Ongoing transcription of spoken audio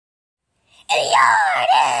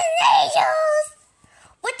Angels!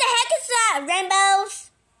 What the heck is that?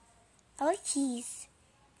 Rainbows? I like cheese.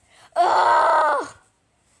 Oh!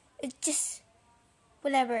 It's just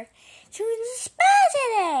whatever. So we're in the spa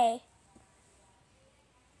today.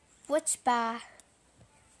 What spa?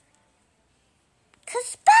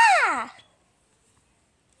 Spa!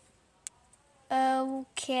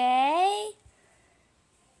 Okay.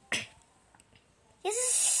 This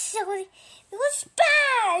is so good. What's spa?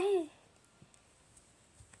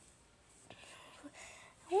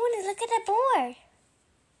 I want to look at the board.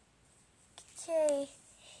 Okay.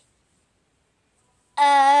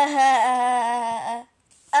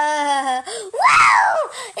 Wow!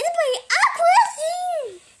 It's a pretty aqua thing.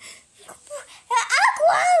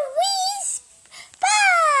 Aqua spa.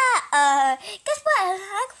 Guess what?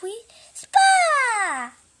 Aqua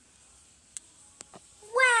spa.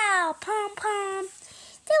 Wow, pom pom.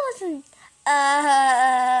 That wasn't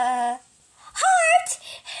heart.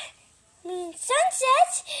 I mean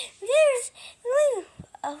sunset. There's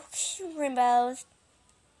rainbows.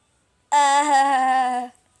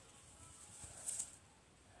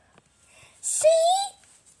 See?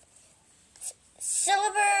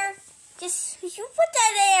 Silver. Just you put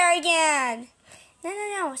that there again.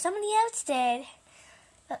 No. Somebody else did.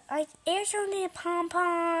 Like air's only a pom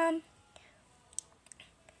pom.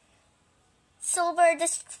 Silver,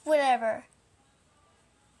 just whatever.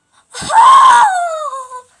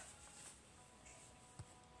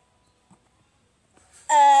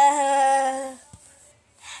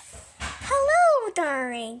 Hello,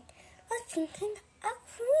 darling. Let's think a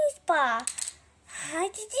cruise spa. How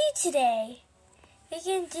did you do today? We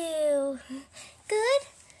can do good.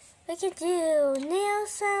 We can do nail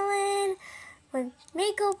salon, with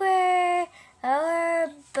makeover,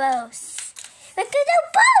 or both. We can do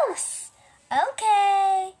both.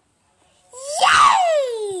 Okay.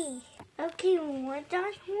 Yay! Okay, what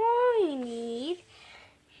does we need?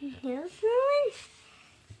 Nail salon?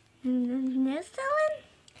 Nail salon?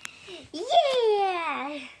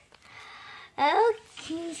 Yeah!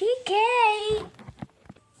 Okay.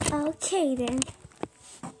 Okay then.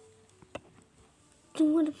 Do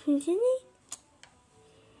you want to put in it?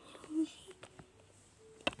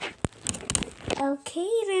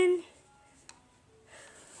 Okay then.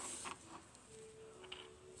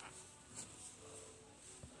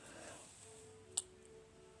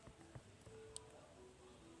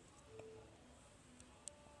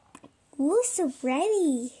 Ooh, so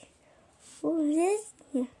pretty. What is this?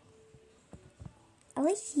 Yeah. I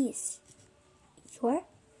like these.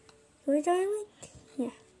 Your darling?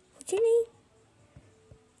 Yeah. What's your name?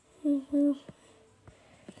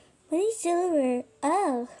 What is silver?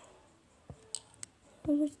 Oh.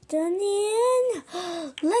 What's done in?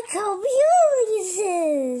 Look how beautiful this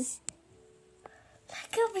is.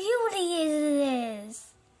 Look how beautiful it is.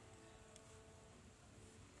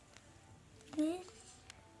 This.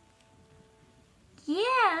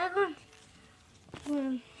 Yeah,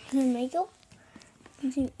 the makeup,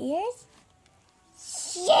 some ears.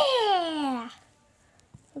 Yeah.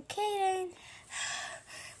 Okay then.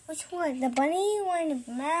 Which one? The bunny or the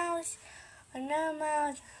mouse? Or no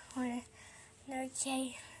mouse? Or no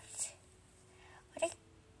J? What?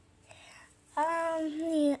 A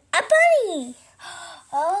bunny.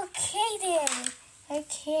 Okay then.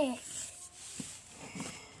 Okay.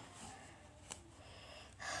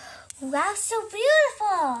 Wow, so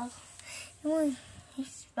beautiful! You want a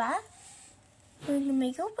spot? You want the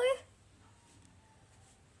makeover?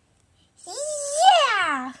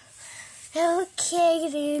 Yeah! Okay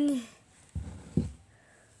then.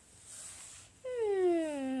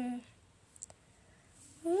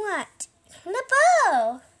 What? The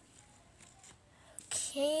bow!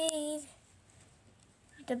 Okay.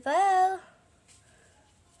 The bow.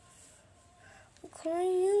 What color do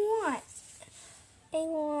you want? I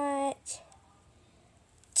want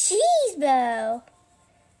cheese bow.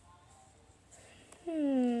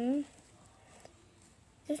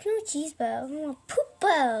 There's no cheese bow. I want poop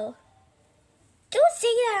bow. Don't say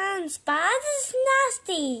that on spa. This is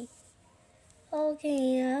nasty.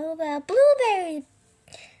 Okay, how about blueberry?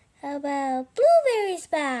 How about blueberry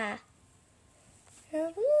spa?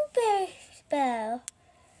 Blueberry bow.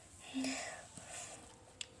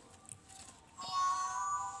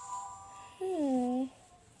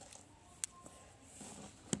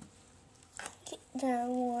 Get that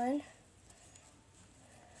one.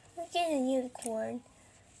 Let's get a unicorn.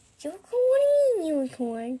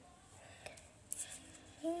 Unicorn.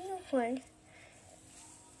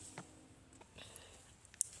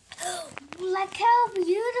 Look how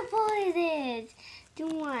beautiful it is. Do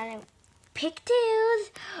you want a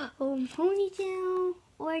pigtails or ponytail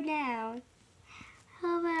or down?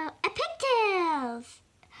 a pigtails.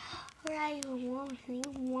 Right, 1,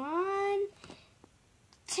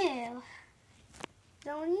 2.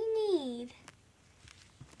 That's all you need.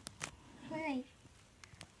 Right.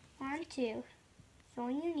 1, 2. That's all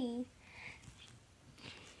you need.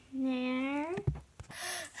 There.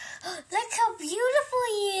 Look how beautiful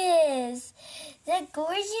he is. Is that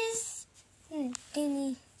gorgeous?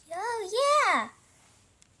 Oh, yeah.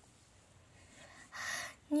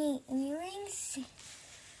 Neat earrings.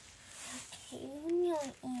 Okay, no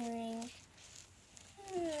earrings.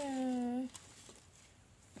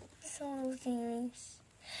 What's all those earrings?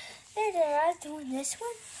 There, I want this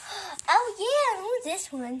one. Oh, yeah, I want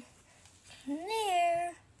this one.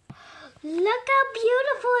 There. Look how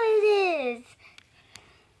beautiful it is.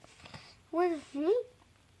 What is me?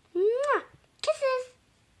 Kisses.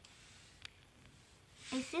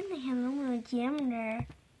 I said they have a little gem there.